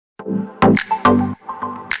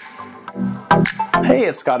Hey,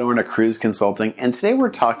 it's Scott Orn at Cruise Consulting, and today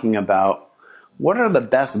we're talking about what are the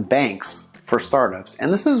best banks for startups.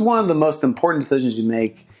 And this is one of the most important decisions you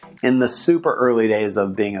make in the super early days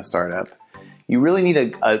of being a startup. You really need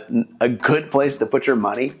a good place to put your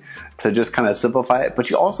money to just kind of simplify it,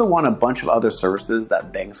 but you also want a bunch of other services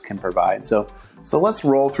that banks can provide. So let's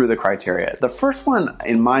roll through the criteria. The first one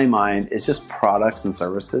in my mind is just products and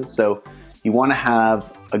services. So you want to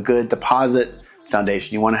have a good deposit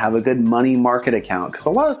foundation. You want to have a good money market account, because a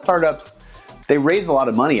lot of startups, they raise a lot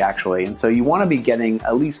of money actually. And so you want to be getting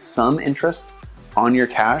at least some interest on your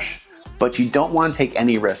cash, but you don't want to take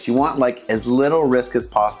any risk. You want like as little risk as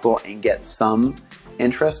possible and get some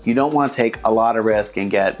interest. You don't want to take a lot of risk and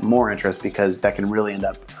get more interest, because that can really end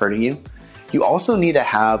up hurting you. You also need to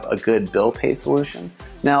have a good bill pay solution.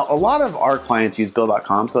 Now, a lot of our clients use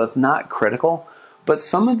Bill.com, so that's not critical. But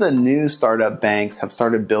some of the new startup banks have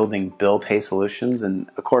started building bill pay solutions, and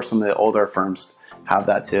of course some of the older firms have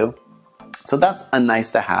that too. So that's a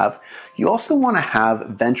nice to have. You also want to have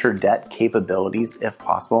venture debt capabilities if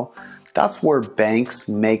possible. That's where banks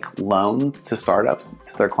make loans to startups,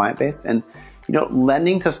 to their client base. And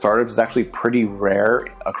lending to startups is actually pretty rare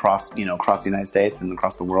across the United States and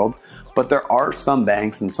across the world. But there are some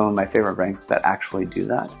banks, and some of my favorite banks, that actually do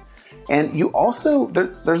that. And you also,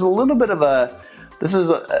 there's a little bit of this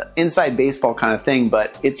is an inside baseball kind of thing,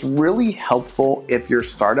 but it's really helpful if your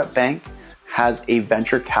startup bank has a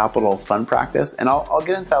venture capital fund practice. And I'll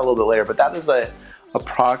get into that a little bit later, but that is a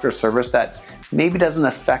product or service that maybe doesn't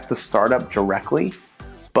affect the startup directly,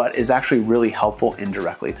 but is actually really helpful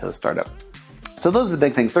indirectly to the startup. So those are the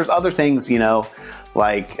big things. There's other things,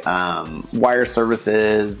 like wire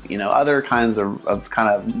services, other kinds of kind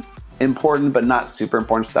of important but not super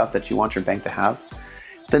important stuff that you want your bank to have.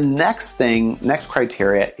 The next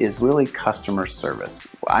criteria is really customer service.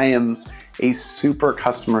 I am a super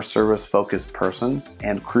customer service focused person,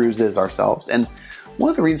 and Cruise is ourselves. And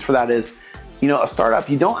one of the reasons for that is, a startup,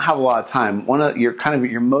 you don't have a lot of time. One of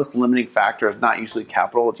your most limiting factor is not usually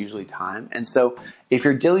capital, it's usually time. And so if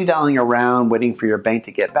you're dilly-dallying around waiting for your bank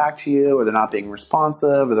to get back to you, or they're not being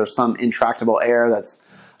responsive, or there's some intractable error that's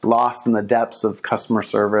lost in the depths of customer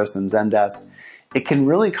service and Zendesk, it can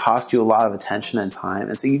really cost you a lot of attention and time.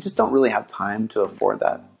 And so you just don't really have time to afford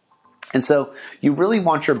that. And so you really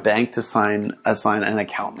want your bank to assign an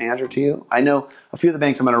account manager to you. I know a few of the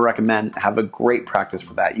banks I'm going to recommend have a great practice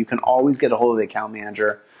for that. You can always get a hold of the account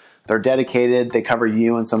manager. They're dedicated. They cover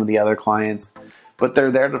you and some of the other clients, but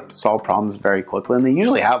they're there to solve problems very quickly. And they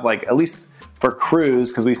usually have, like, at least for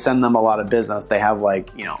Cruise, because we send them a lot of business, they have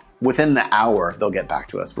within the hour they'll get back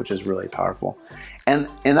to us, which is really powerful. And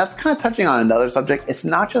that's kind of touching on another subject. It's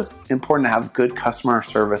not just important to have good customer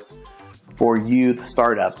service for you, the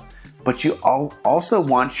startup, but you also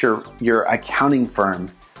want your accounting firm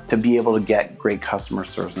to be able to get great customer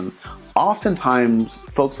service. And oftentimes,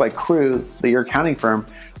 folks like Cruise, your accounting firm,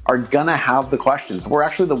 are gonna have the questions. We're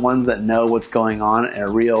actually the ones that know what's going on at a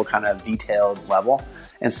real kind of detailed level.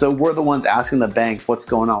 And so we're the ones asking the bank, what's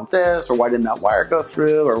going on with this, or why didn't that wire go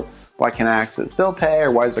through, or why can't I access bill pay,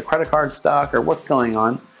 or why is the credit card stuck, or what's going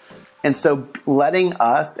on? And so letting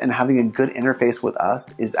us and having a good interface with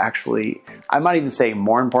us is actually, I might even say,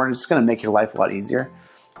 more important. It's going to make your life a lot easier.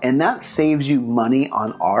 And that saves you money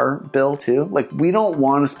on our bill too. Like, we don't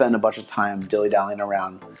want to spend a bunch of time dilly-dallying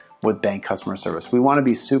around with bank customer service. We want to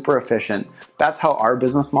be super efficient. That's how our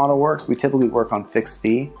business model works. We typically work on fixed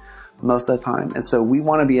fee most of the time. And so we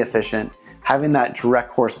want to be efficient. Having that direct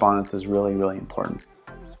correspondence is really, really important.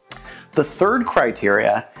 The third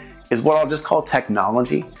criteria is what I'll just call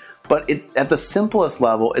technology, but it's at the simplest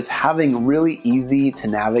level, it's having really easy to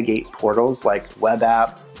navigate portals like web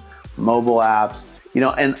apps, mobile apps,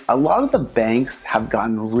 and a lot of the banks have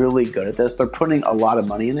gotten really good at this. They're putting a lot of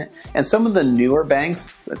money in it. And some of the newer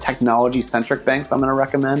banks, the technology-centric banks I'm going to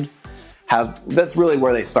recommend, that's really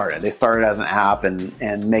where they started. They started as an app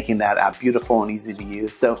and making that app beautiful and easy to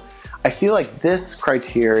use. So I feel like this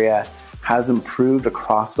criteria has improved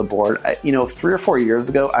across the board. 3 or 4 years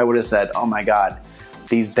ago, I would have said, oh my God,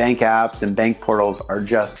 these bank apps and bank portals are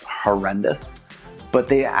just horrendous. But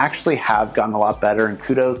they actually have gotten a lot better, and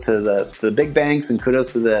kudos to the big banks, and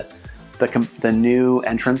kudos to the new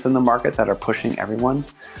entrants in the market that are pushing everyone.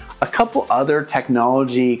 A couple other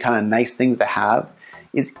technology kind of nice things to have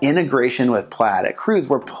is integration with Plaid. At Cruise,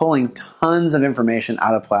 we're pulling tons of information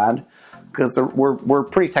out of Plaid because we're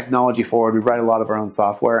pretty technology forward. We write a lot of our own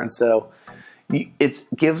software, and so it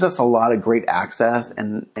gives us a lot of great access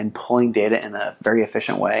and pulling data in a very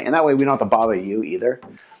efficient way. And that way we don't have to bother you either.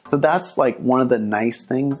 So that's like one of the nice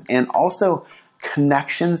things. And also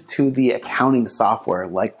connections to the accounting software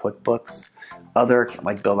like QuickBooks, other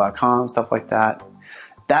like Bill.com, stuff like that.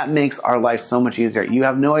 That makes our life so much easier. You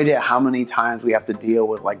have no idea how many times we have to deal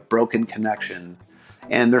with like broken connections.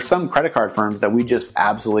 And there's some credit card firms that we just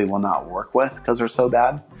absolutely will not work with because they're so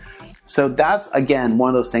bad. So that's, again, one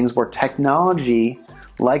of those things where technology,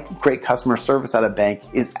 like great customer service at a bank,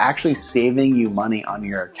 is actually saving you money on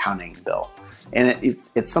your accounting bill. And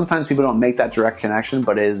it's sometimes people don't make that direct connection,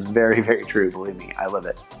 but it is very, very true. Believe me, I live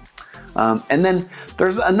it. And then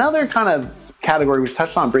there's another kind of category which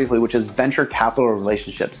touched on briefly, which is venture capital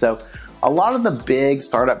relationships. So a lot of the big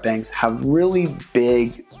startup banks have really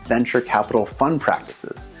big venture capital fund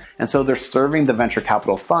practices. And so they're serving the venture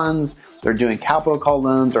capital funds, they're doing capital call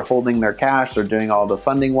loans, they're holding their cash, they're doing all the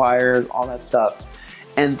funding wires, all that stuff.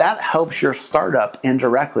 And that helps your startup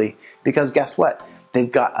indirectly because guess what?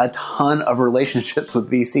 They've got a ton of relationships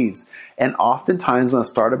with VCs. And oftentimes when a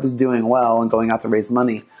startup is doing well and going out to raise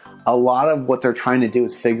money, a lot of what they're trying to do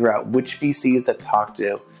is figure out which VCs to talk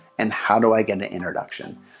to and how do I get an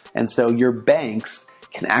introduction. And so your banks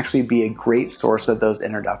can actually be a great source of those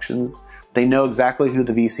introductions. They know exactly who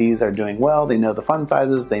the VCs are doing well. They know the fund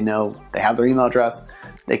sizes. They know they have their email address.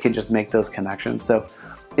 They can just make those connections. So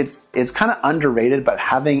it's kind of underrated, but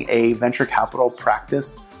having a venture capital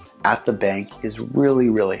practice at the bank is really,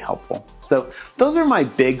 really helpful. So those are my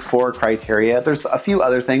big 4 criteria. There's a few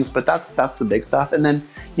other things, but that's the big stuff. And then,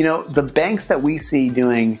 you know, the banks that we see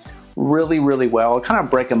doing really, really well, I'll kind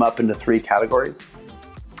of break them up into 3 categories.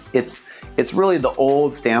 It's really the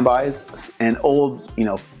old standbys and old, you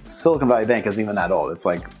know, Silicon Valley Bank isn't even that old. It's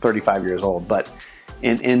like 35 years old, but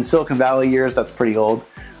in Silicon Valley years, that's pretty old.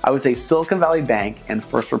 I would say Silicon Valley Bank and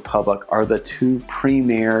First Republic are the 2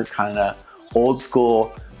 premier kind of old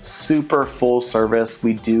school, super full service,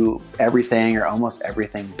 we do everything or almost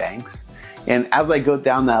everything banks. And as I go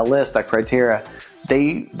down that list, that criteria,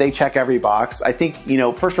 they check every box. I think, you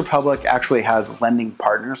know, First Republic actually has lending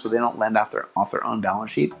partners, so they don't lend off their own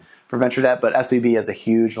balance sheet for venture debt, but SVB has a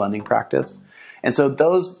huge lending practice. And so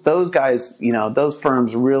those guys, you know, those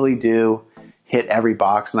firms really do hit every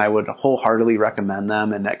box, and I would wholeheartedly recommend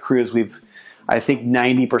them. And at Cruise, I think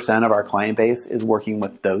 90% of our client base is working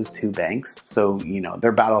with those 2 banks. So, you know,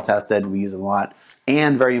 they're battle tested. We use them a lot.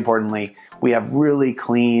 And very importantly, we have really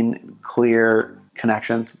clean, clear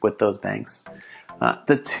connections with those banks.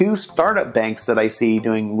 The 2 startup banks that I see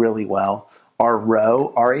doing really well are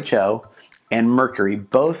Roe, RHO, and Mercury.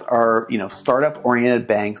 Both are, you know, startup-oriented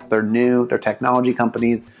banks. They're new. They're technology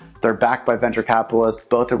companies. They're backed by venture capitalists.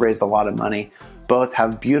 Both have raised a lot of money. Both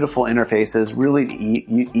have beautiful interfaces, really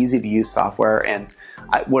easy to use software. And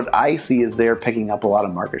what I see is they're picking up a lot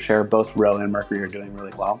of market share. Both Roe and Mercury are doing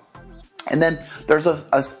really well. And then there's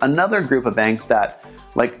another group of banks that,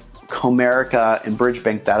 like Comerica and Bridge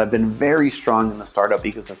Bank, that have been very strong in the startup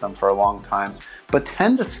ecosystem for a long time, but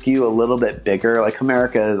tend to skew a little bit bigger. Like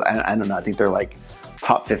Comerica is, I don't know, I think they're like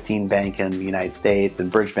top 15 bank in the United States,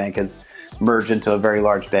 and Bridge Bank has merged into a very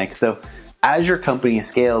large bank. So as your company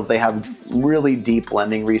scales, they have really deep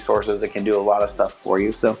lending resources that can do a lot of stuff for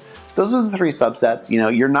you. So those are the 3 subsets. You know,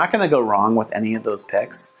 you're not going to go wrong with any of those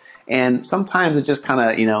picks. And sometimes it just kind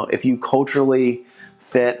of, you know, if you culturally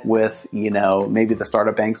fit with, you know, maybe the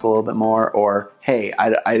startup banks a little bit more, or, hey,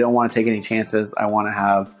 I don't want to take any chances. I want to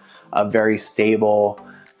have a very stable,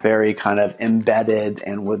 very kind of embedded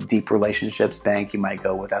and with deep relationships bank. You might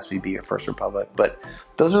go with SVB or First Republic. But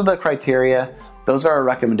those are the criteria. Those are our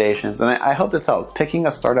recommendations. And I hope this helps. Picking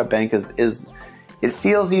a startup bank is it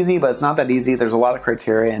feels easy, but it's not that easy. There's a lot of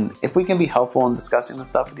criteria. And if we can be helpful in discussing this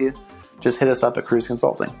stuff with you, just hit us up at Cruise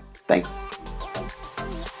Consulting. Thanks.